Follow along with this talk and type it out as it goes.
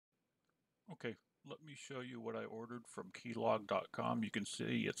Okay, let me show you what I ordered from Keelog.com. You can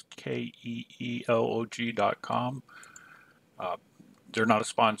see it's Keelog.com. They're not a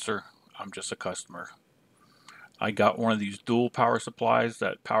sponsor, I'm just a customer. I got one of these dual power supplies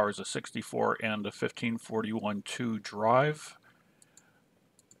that powers a 64 and a 1541-2 drive.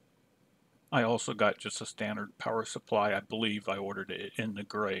 I also got just a standard power supply. I believe I ordered it in the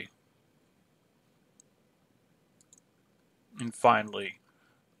gray. And finally,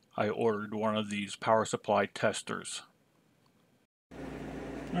 I ordered one of these power supply testers.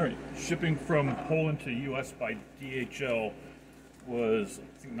 Alright, shipping from Poland to US by DHL was, I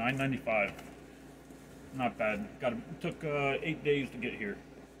think, $9.95. Not bad. It took 8 days to get here.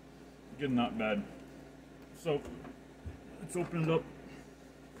 Again, not bad. So, let's open it up.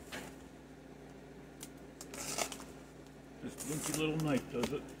 This dinky little knife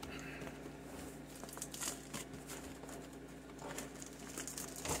does it.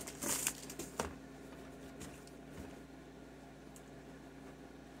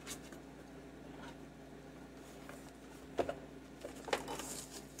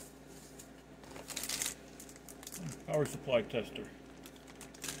 Power supply tester.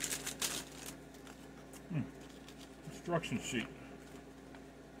 Instruction sheet.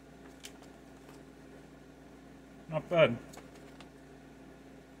 Not bad.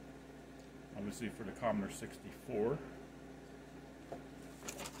 Obviously for the Commodore 64.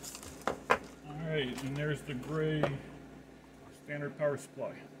 Alright, and there's the gray standard power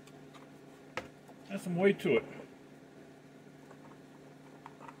supply. Has some weight to it.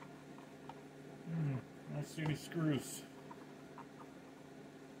 I don't see any screws.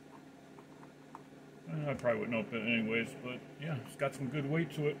 I probably wouldn't open it anyways, but yeah, it's got some good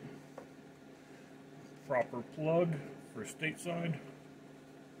weight to it. Proper plug for stateside.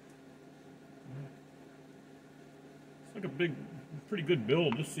 It's like a big, pretty good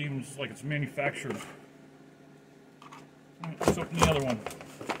build. This seems like it's manufactured. All right, let's open the other one.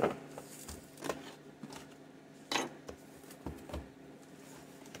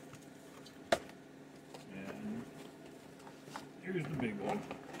 And here's the big one.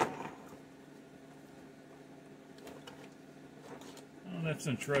 Oh, that's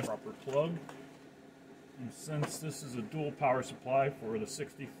interesting. Proper plug. And since this is a dual power supply for the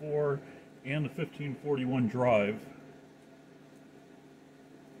 64 and the 1541 drive,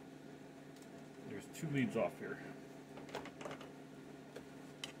 there's two leads off here.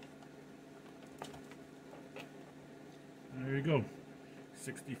 And there you go.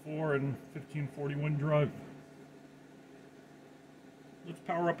 64 and 1541 drive. Let's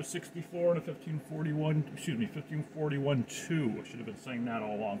power up a 64 and a 1541, excuse me, 1541-2. I should have been saying that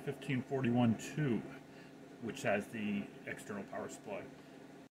all along. 1541-2, which has the external power supply.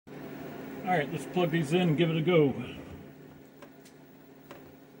 Alright, let's plug these in and give it a go.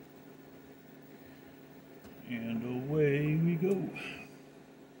 And away we go.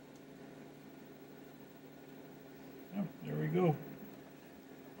 Oh, there we go.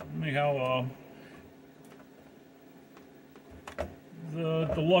 Anyhow, the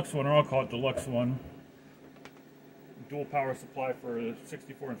deluxe one, or I'll call it deluxe one, dual power supply for the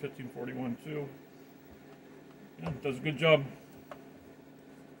 64 and 1541-2. Yeah, does a good job.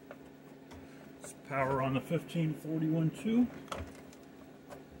 Let's power on the 1541-2.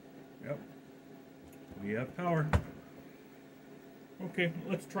 Yep, we have power. Okay,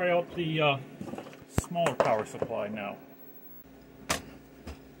 let's try out the smaller power supply now.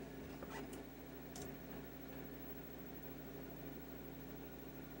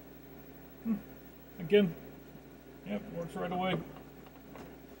 Again, yep, works right away.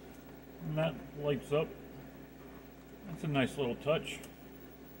 And that lights up. That's a nice little touch.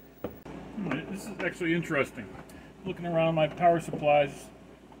 This is actually interesting. Looking around my power supplies,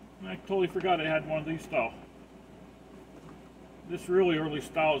 and I totally forgot I had one of these style. This really early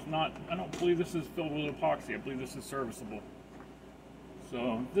style is not, I don't believe this is filled with epoxy. I believe this is serviceable.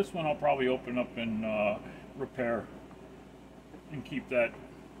 So this one I'll probably open up and repair and keep that.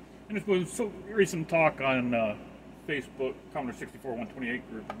 And there's been some recent talk on Facebook, Commodore 64 128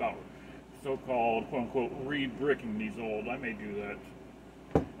 group, about so-called, quote-unquote, re-bricking these old. I may do that.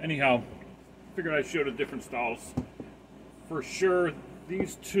 Anyhow, figured I'd show the different styles. For sure,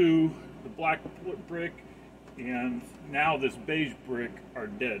 these two, the black brick and now this beige brick, are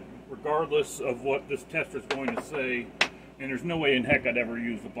dead, regardless of what this tester is going to say. And there's no way in heck I'd ever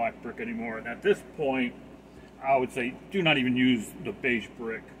use the black brick anymore. And at this point, I would say do not even use the beige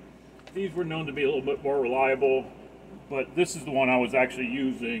brick. These were known to be a little bit more reliable, but this is the one I was actually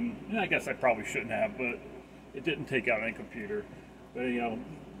using. And I guess I probably shouldn't have, but it didn't take out any computer. But you know,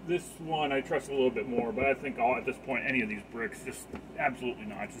 This one I trust a little bit more, but I think at this point any of these bricks, just absolutely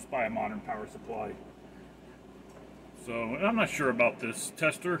not. Just buy a modern power supply. So I'm not sure about this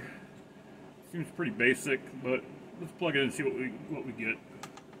tester. Seems pretty basic, but let's plug it in and see what we get.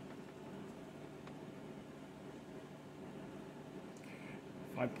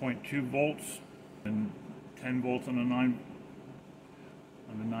 .2 volts and 10 volts on the 9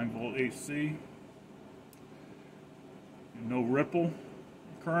 volt AC. No ripple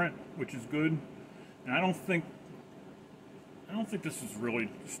current, which is good. And I don't think this is really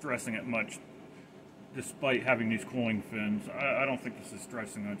stressing it much, despite having these cooling fins. I don't think this is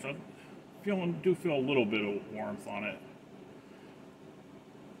stressing it. So I do feel a little bit of warmth on it.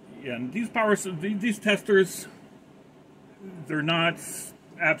 Yeah, and these testers, they're not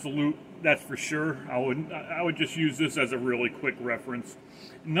absolute, that's for sure. I would just use this as a really quick reference.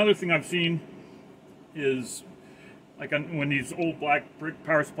 Another thing I've seen is, like when these old black brick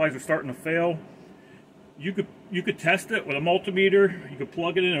power supplies are starting to fail, you could test it with a multimeter. You could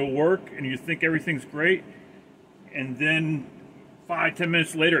plug it in, it'll work, and you think everything's great, and then 5-10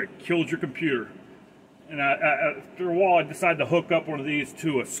 minutes later, it kills your computer. And after a while, I decided to hook up one of these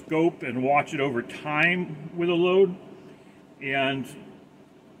to a scope and watch it over time with a load, and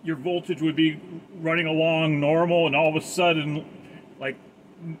your voltage would be running along normal, and all of a sudden, like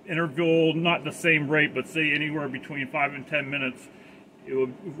interval, not the same rate, but say anywhere between 5 and 10 minutes, it will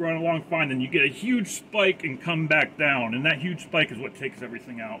run along fine. Then you get a huge spike and come back down, and that huge spike is what takes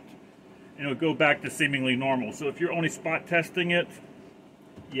everything out, and it'll go back to seemingly normal. So if you're only spot testing it,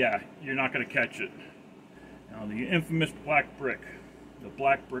 yeah, you're not going to catch it. Now the infamous black brick, the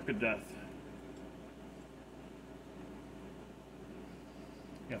black brick of death.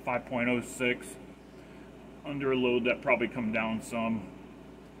 Yeah, 5.06. Under a load, that probably come down some.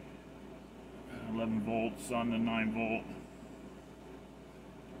 11 volts on the 9 volt.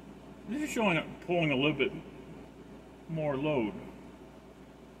 This is showing it pulling a little bit more load.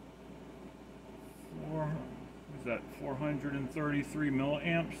 What is that? 433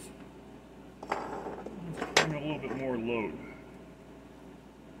 milliamps. Let's bring a little bit more load.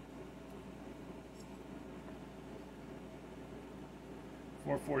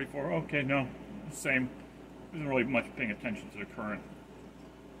 .444. Okay, no, the same. Isn't really much paying attention to the current.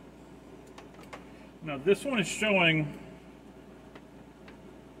 Now this one is showing.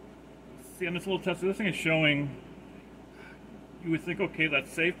 See, on this little tester, this thing is showing. You would think, okay,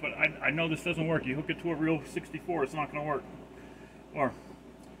 that's safe, but I know this doesn't work. You hook it to a real 64, it's not going to work. Or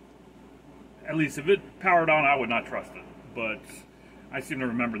at least if it powered on, I would not trust it. But I seem to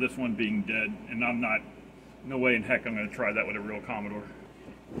remember this one being dead, and I'm not. No way in heck I'm going to try that with a real Commodore.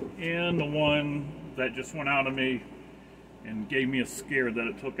 And the one that just went out of me and gave me a scare that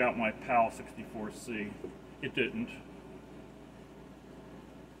it took out my PAL 64C. It didn't.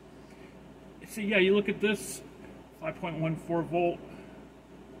 See, yeah, you look at this, 5.14 volt,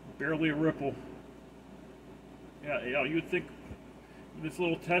 barely a ripple. Yeah, you would think this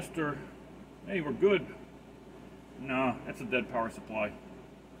little tester, hey, we're good. Nah, that's a dead power supply.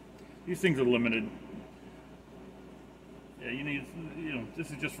 These things are limited. Yeah, this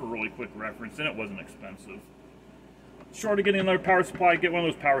is just for really quick reference, and it wasn't expensive. Short of getting another power supply, get one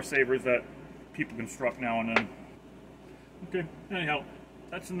of those power savers that people construct now and then. Okay, anyhow,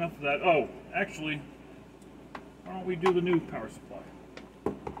 that's enough of that. Oh, actually, why don't we do the new power supply?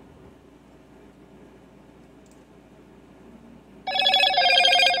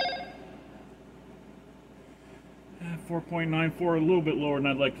 4.94, a little bit lower than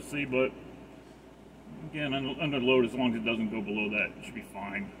I'd like to see, but again, under load, as long as it doesn't go below that, it should be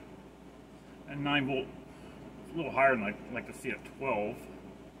fine. And 9 volt, it's a little higher than I'd like to see at 12.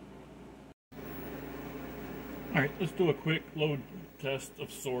 Alright, let's do a quick load test of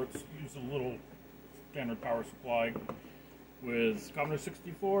sorts. Use a little standard power supply with Commodore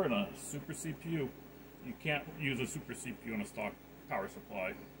 64 and a SuperCPU. You can't use a SuperCPU on a stock power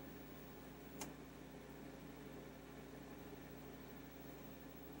supply.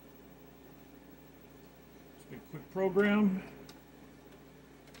 Just a quick program.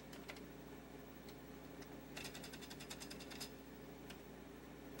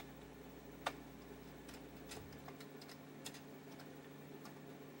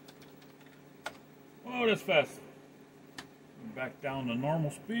 Oh, that's fast. Back down to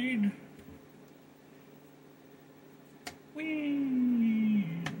normal speed. Whee!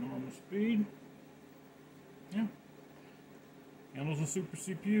 Normal speed. Yeah. Handles a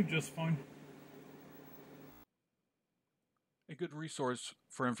SuperCPU just fine. A good resource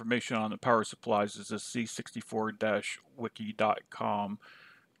for information on the power supplies is the c64-wiki.com.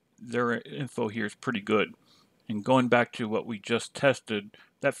 Their info here is pretty good. And going back to what we just tested,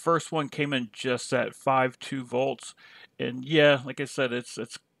 that first one came in just at 5.2 volts. And yeah, like I said, it's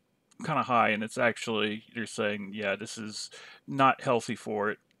kind of high, and it's actually, you're saying, yeah, this is not healthy for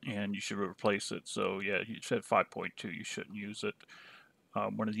it, and you should replace it. So yeah, you said 5.2, you shouldn't use it.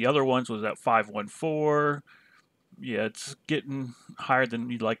 One of the other ones was at 5.14. Yeah, it's getting higher than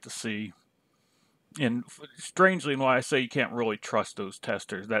you'd like to see. And strangely, why I say you can't really trust those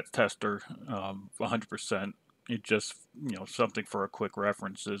testers, that tester, 100%. It just, something for a quick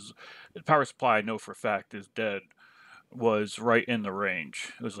reference is the power supply I know for a fact is dead, was right in the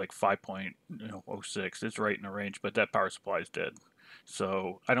range. It was like 5.06. It's right in the range, but that power supply is dead.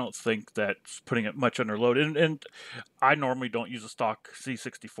 So I don't think that's putting it much under load. And I normally don't use a stock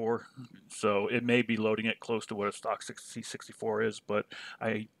C64, so it may be loading it close to what a stock C64 is, but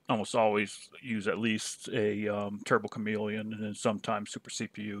I almost always use at least a Turbo Chameleon and then sometimes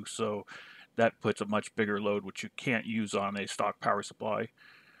SuperCPU, so that puts a much bigger load, which you can't use on a stock power supply.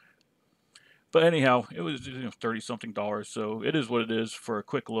 But anyhow, it was 30 something dollars, so it is what it is for a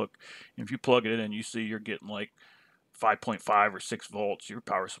quick look. And if you plug it in, you see you're getting like 5.5 or 6 volts, your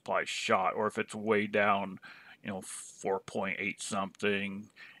power supply is shot. Or if it's way down, 4.8 something,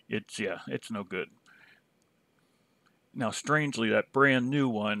 it's no good. Now, strangely, that brand new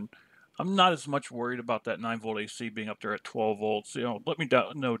one, I'm not as much worried about that 9 volt AC being up there at 12 volts. Let me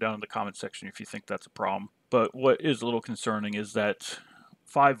know down in the comment section if you think that's a problem. But what is a little concerning is that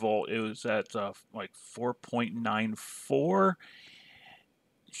 5 volt, it was at like 4.94.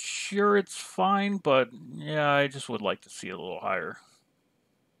 Sure, it's fine, but yeah, I just would like to see it a little higher.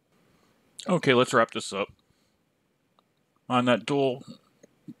 Okay, let's wrap this up. On that dual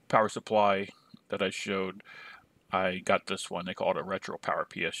power supply that I showed, I got this one. They call it a Retro Power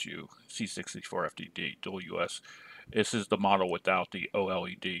PSU C64 FDD dual US. This is the model without the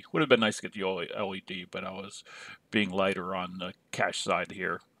OLED. Would have been nice to get the OLED, but I was being lighter on the cache side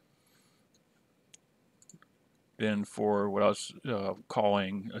here. Then for what I was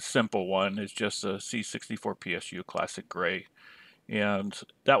calling a simple one is just a C64 PSU Classic Gray. And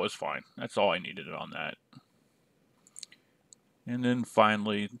that was fine. That's all I needed on that. And then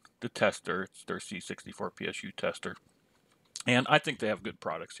finally, the tester. It's their C64 PSU tester. And I think they have good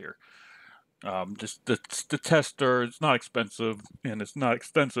products here. Just the tester, it's not expensive and it's not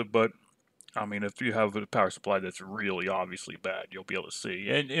extensive, but I mean, if you have a power supply that's really obviously bad, you'll be able to see.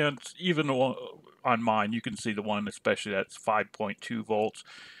 And even on mine, you can see the one, especially that's 5.2 volts.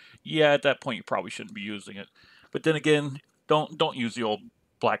 Yeah, at that point, you probably shouldn't be using it. But then again, don't use the old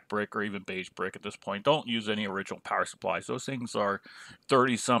black brick or even beige brick at this point. Don't use any original power supplies. Those things are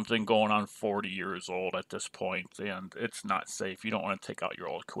 30 something going on 40 years old at this point, and it's not safe. You don't want to take out your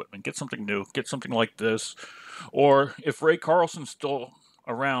old equipment. Get something new. Get something like this. Or if Ray Carlson's still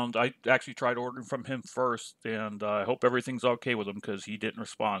around, I actually tried ordering from him first, and I hope everything's okay with him because he didn't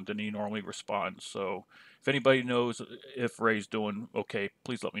respond, and he normally responds. So if anybody knows if Ray's doing okay,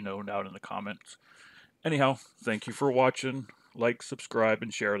 please let me know down in the comments. Anyhow, thank you for watching. Like, subscribe,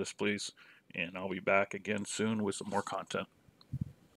 and share this, please. And I'll be back again soon with some more content.